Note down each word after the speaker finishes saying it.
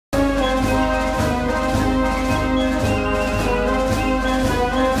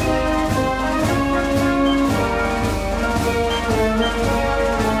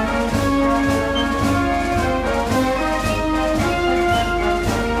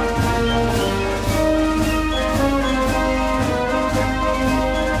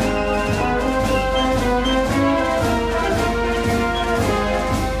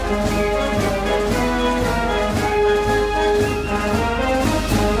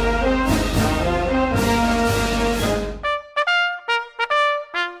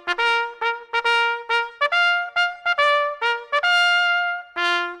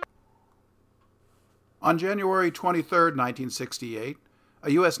On January 23, 1968,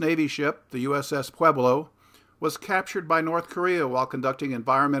 a U.S. Navy ship, the USS Pueblo, was captured by North Korea while conducting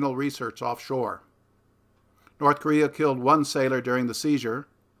environmental research offshore. North Korea killed one sailor during the seizure.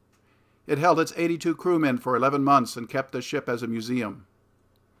 It held its 82 crewmen for 11 months and kept the ship as a museum.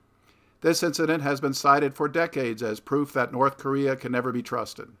 This incident has been cited for decades as proof that North Korea can never be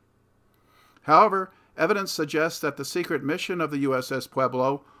trusted. However, evidence suggests that the secret mission of the USS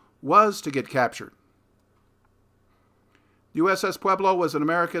Pueblo was to get captured. The USS Pueblo was an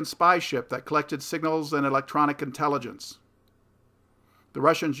American spy ship that collected signals and electronic intelligence. The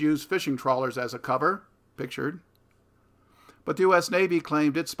Russians used fishing trawlers as a cover, pictured, but the U.S. Navy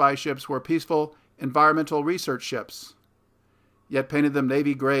claimed its spy ships were peaceful environmental research ships, yet painted them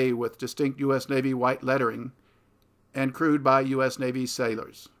navy gray with distinct U.S. Navy white lettering and crewed by U.S. Navy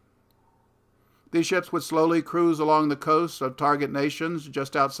sailors. These ships would slowly cruise along the coasts of target nations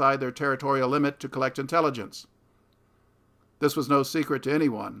just outside their territorial limit to collect intelligence. This was no secret to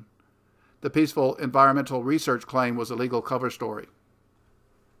anyone. The peaceful environmental research claim was a legal cover story.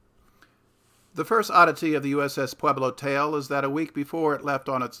 The first oddity of the USS Pueblo tale is that a week before it left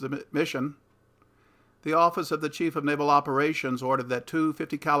on its mission, the Office of the Chief of Naval Operations ordered that 2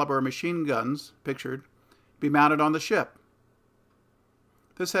 50 caliber machine guns, pictured, be mounted on the ship.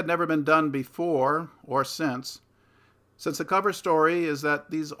 This had never been done before or since the cover story is that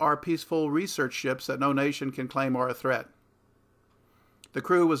these are peaceful research ships that no nation can claim are a threat. The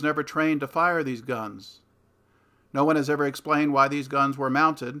crew was never trained to fire these guns. No one has ever explained why these guns were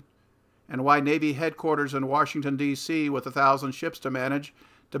mounted and why Navy headquarters in Washington, D.C., with 1,000 ships to manage,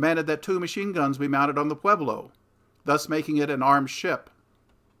 demanded that 2 machine guns be mounted on the Pueblo, thus making it an armed ship.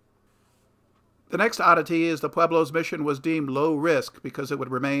 The next oddity is the Pueblo's mission was deemed low risk because it would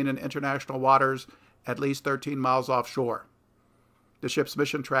remain in international waters at least 13 miles offshore. The ship's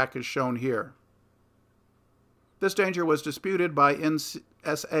mission track is shown here. This danger was disputed by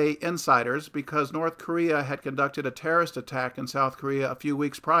NSA insiders because North Korea had conducted a terrorist attack in South Korea a few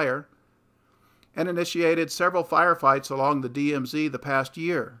weeks prior and initiated several firefights along the DMZ the past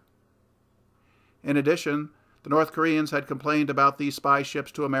year. In addition, the North Koreans had complained about these spy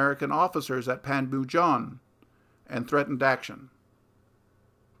ships to American officers at Panmunjom and threatened action.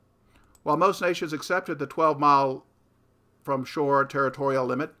 While most nations accepted the 12-mile from shore territorial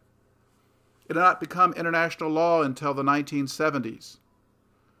limit, it had not become international law until the 1970s.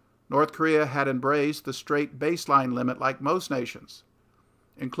 North Korea had embraced the straight baseline limit like most nations,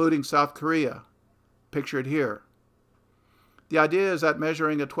 including South Korea, pictured here. The idea is that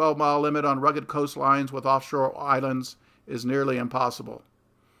measuring a 12-mile limit on rugged coastlines with offshore islands is nearly impossible,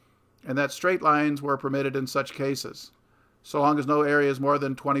 and that straight lines were permitted in such cases, so long as no area is more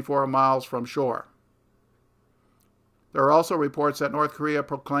than 24 miles from shore. There are also reports that North Korea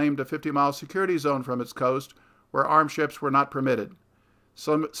proclaimed a 50-mile security zone from its coast where armed ships were not permitted,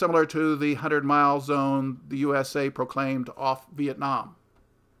 similar to the 100-mile zone the USA proclaimed off Vietnam.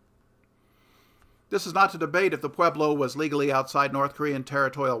 This is not to debate if the Pueblo was legally outside North Korean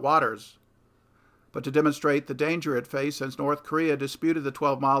territorial waters, but to demonstrate the danger it faced since North Korea disputed the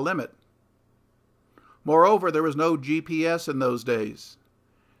 12-mile limit. Moreover, there was no GPS in those days.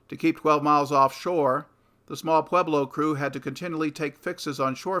 To keep 12 miles offshore, the small Pueblo crew had to continually take fixes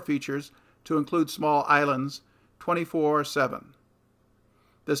on shore features to include small islands 24/7.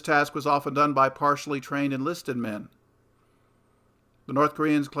 This task was often done by partially trained enlisted men. The North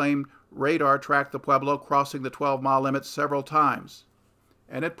Koreans claimed radar tracked the Pueblo crossing the 12-mile limit several times,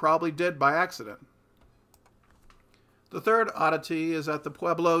 and it probably did by accident. The third oddity is that the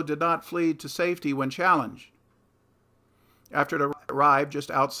Pueblo did not flee to safety when challenged. After it arrived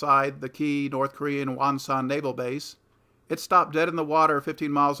just outside the key North Korean Wonsan naval base, it stopped dead in the water 15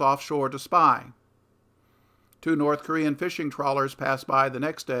 miles offshore to spy. 2 North Korean fishing trawlers passed by the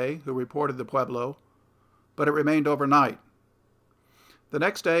next day who reported the Pueblo, but it remained overnight. The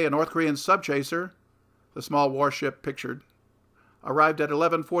next day, a North Korean subchaser, the small warship pictured, arrived at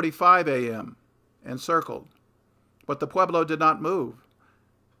 11:45 a.m. and circled, but the Pueblo did not move.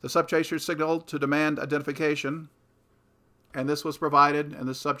 The subchaser signaled to demand identification, and this was provided, and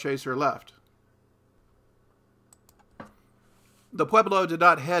the subchaser left. The Pueblo did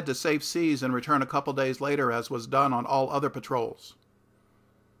not head to safe seas and return a couple days later, as was done on all other patrols.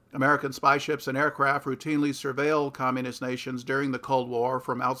 American spy ships and aircraft routinely surveilled communist nations during the Cold War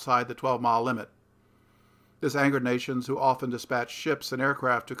from outside the 12-mile limit. This angered nations who often dispatched ships and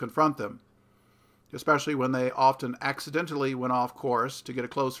aircraft to confront them, especially when they often accidentally went off course to get a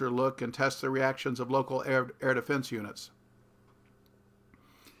closer look and test the reactions of local air defense units.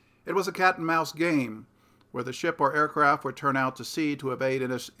 It was a cat-and-mouse game, where the ship or aircraft would turn out to sea to evade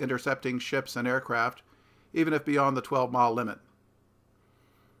intercepting ships and aircraft even if beyond the 12-mile limit.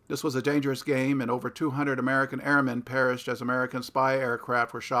 This was a dangerous game, and over 200 American airmen perished as American spy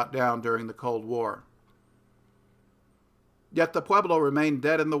aircraft were shot down during the Cold War. Yet the Pueblo remained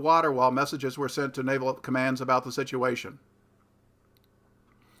dead in the water while messages were sent to naval commands about the situation.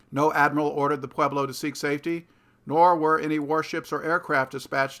 No admiral ordered the Pueblo to seek safety, nor were any warships or aircraft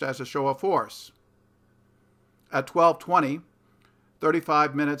dispatched as a show of force. At 12:20,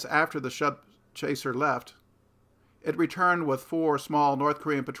 35 minutes after the ship chaser left, it returned with 4 small North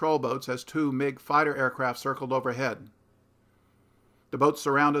Korean patrol boats as 2 MiG fighter aircraft circled overhead. The boats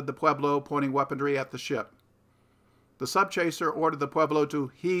surrounded the Pueblo, pointing weaponry at the ship. The subchaser ordered the Pueblo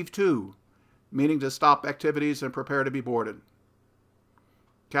to heave to, meaning to stop activities and prepare to be boarded.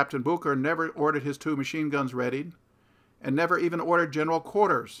 Captain Bucher never ordered his 2 machine guns readied, and never even ordered general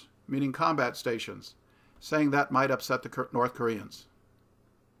quarters, meaning combat stations, saying that might upset the North Koreans.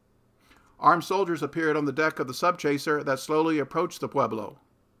 Armed soldiers appeared on the deck of the subchaser that slowly approached the Pueblo.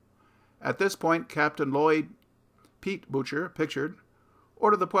 At this point, Captain Lloyd Pete Bucher, pictured,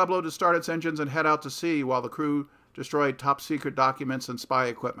 ordered the Pueblo to start its engines and head out to sea while the crew destroyed top-secret documents and spy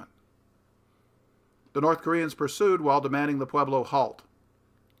equipment. The North Koreans pursued while demanding the Pueblo halt.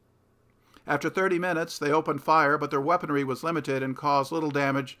 After 30 minutes, they opened fire, but their weaponry was limited and caused little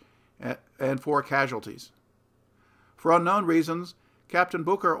damage and 4 casualties. For unknown reasons, Captain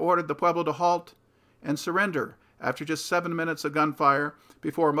Bucher ordered the Pueblo to halt and surrender after just 7 minutes of gunfire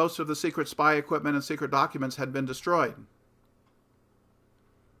before most of the secret spy equipment and secret documents had been destroyed.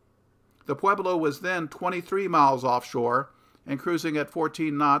 The Pueblo was then 23 miles offshore and cruising at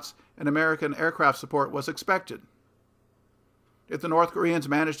 14 knots, and American aircraft support was expected. If the North Koreans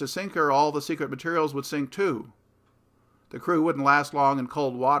managed to sink her, all the secret materials would sink too. The crew wouldn't last long in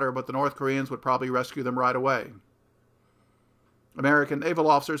cold water, but the North Koreans would probably rescue them right away. American naval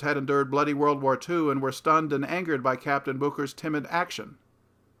officers had endured bloody World War II and were stunned and angered by Captain Bucher's timid action.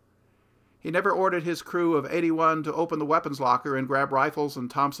 He never ordered his crew of 81 to open the weapons locker and grab rifles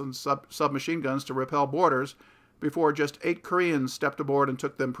and Thompson submachine guns to repel boarders before just 8 Koreans stepped aboard and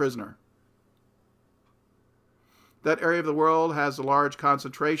took them prisoner. That area of the world has a large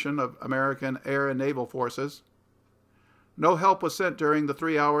concentration of American air and naval forces. No help was sent during the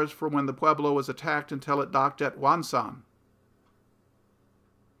 3 hours from when the Pueblo was attacked until it docked at Wonsan.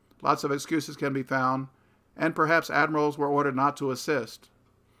 Lots of excuses can be found, and perhaps admirals were ordered not to assist.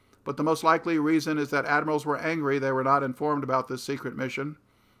 But the most likely reason is that admirals were angry they were not informed about this secret mission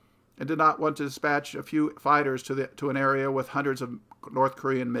and did not want to dispatch a few fighters to an area with hundreds of North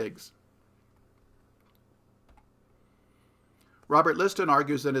Korean MiGs. Robert Liston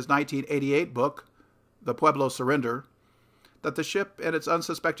argues in his 1988 book, The Pueblo Surrender, that the ship and its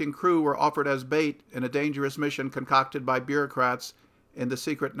unsuspecting crew were offered as bait in a dangerous mission concocted by bureaucrats in the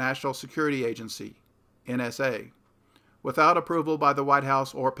secret National Security Agency, NSA, without approval by the White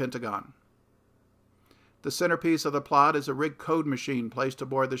House or Pentagon. The centerpiece of the plot is a rigged code machine placed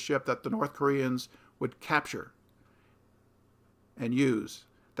aboard the ship that the North Koreans would capture and use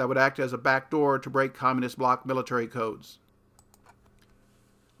that would act as a backdoor to break communist bloc military codes.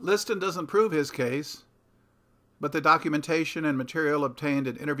 Liston doesn't prove his case, but the documentation and material obtained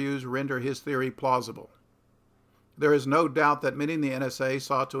in interviews render his theory plausible. There is no doubt that many in the NSA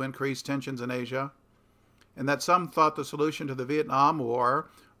sought to increase tensions in Asia, and that some thought the solution to the Vietnam War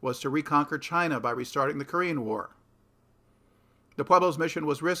was to reconquer China by restarting the Korean War. The Pueblo's mission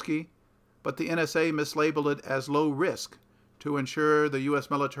was risky, but the NSA mislabeled it as low risk to ensure the U.S.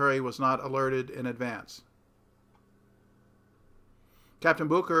 military was not alerted in advance. Captain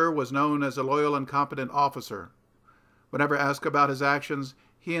Bucher was known as a loyal and competent officer. Whenever asked about his actions,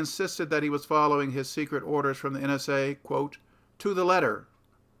 he insisted that he was following his secret orders from the NSA, quote, to the letter.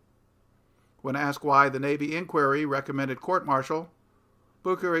 When asked why the Navy inquiry recommended court-martial,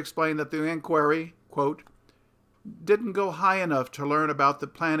 Bucher explained that the inquiry, quote, didn't go high enough to learn about the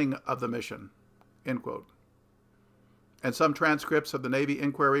planning of the mission, end quote. And some transcripts of the Navy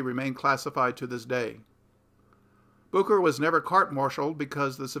inquiry remain classified to this day. Bucher was never court-martialed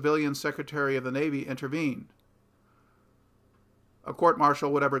because the civilian Secretary of the Navy intervened. A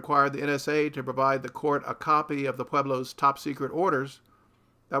court-martial would have required the NSA to provide the court a copy of the Pueblo's top-secret orders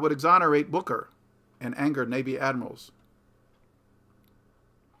that would exonerate Bucher and anger Navy admirals.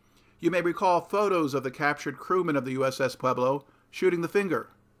 You may recall photos of the captured crewmen of the USS Pueblo shooting the finger.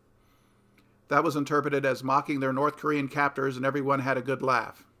 That was interpreted as mocking their North Korean captors, and everyone had a good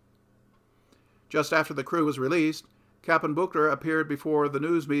laugh. Just after the crew was released, Captain Bucher appeared before the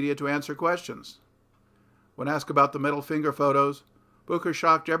news media to answer questions. When asked about the middle finger photos, Bucher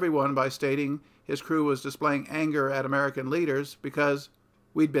shocked everyone by stating his crew was displaying anger at American leaders because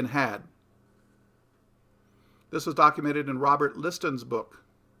we'd been had. This was documented in Robert Liston's book.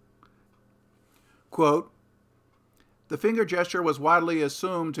 Quote, "The finger gesture was widely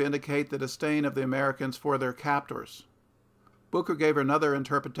assumed to indicate the disdain of the Americans for their captors. Bucher gave another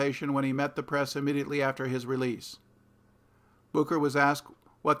interpretation when he met the press immediately after his release. Bucher was asked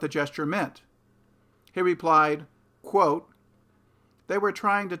what the gesture meant. He replied, quote, 'They were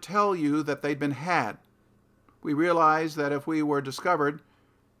trying to tell you that they'd been had. We realized that if we were discovered,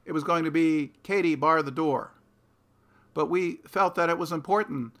 it was going to be Katie, bar the door. But we felt that it was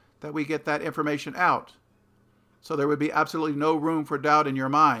important that we get that information out, so there would be absolutely no room for doubt in your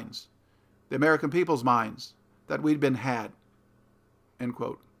minds, the American people's minds, that we'd been had.'" End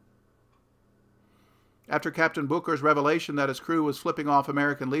quote. After Captain Bucher's revelation that his crew was flipping off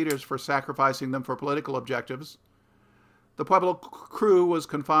American leaders for sacrificing them for political objectives, the Pueblo crew was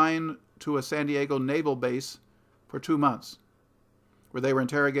confined to a San Diego naval base for 2 months, where they were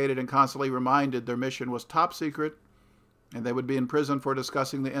interrogated and constantly reminded their mission was top secret and they would be in prison for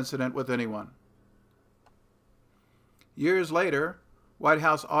discussing the incident with anyone. Years later, White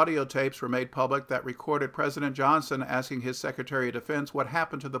House audio tapes were made public that recorded President Johnson asking his Secretary of Defense what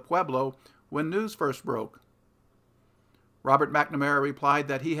happened to the Pueblo when news first broke. Robert McNamara replied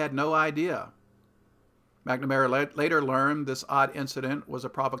that he had no idea. McNamara later learned this odd incident was a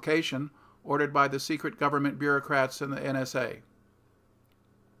provocation ordered by the secret government bureaucrats in the NSA.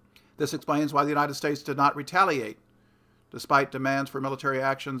 This explains why the United States did not retaliate, despite demands for military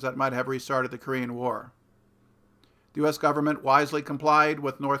actions that might have restarted the Korean War. The U.S. government wisely complied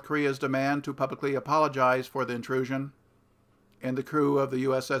with North Korea's demand to publicly apologize for the intrusion, and the crew of the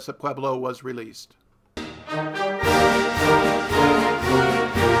USS Pueblo was released.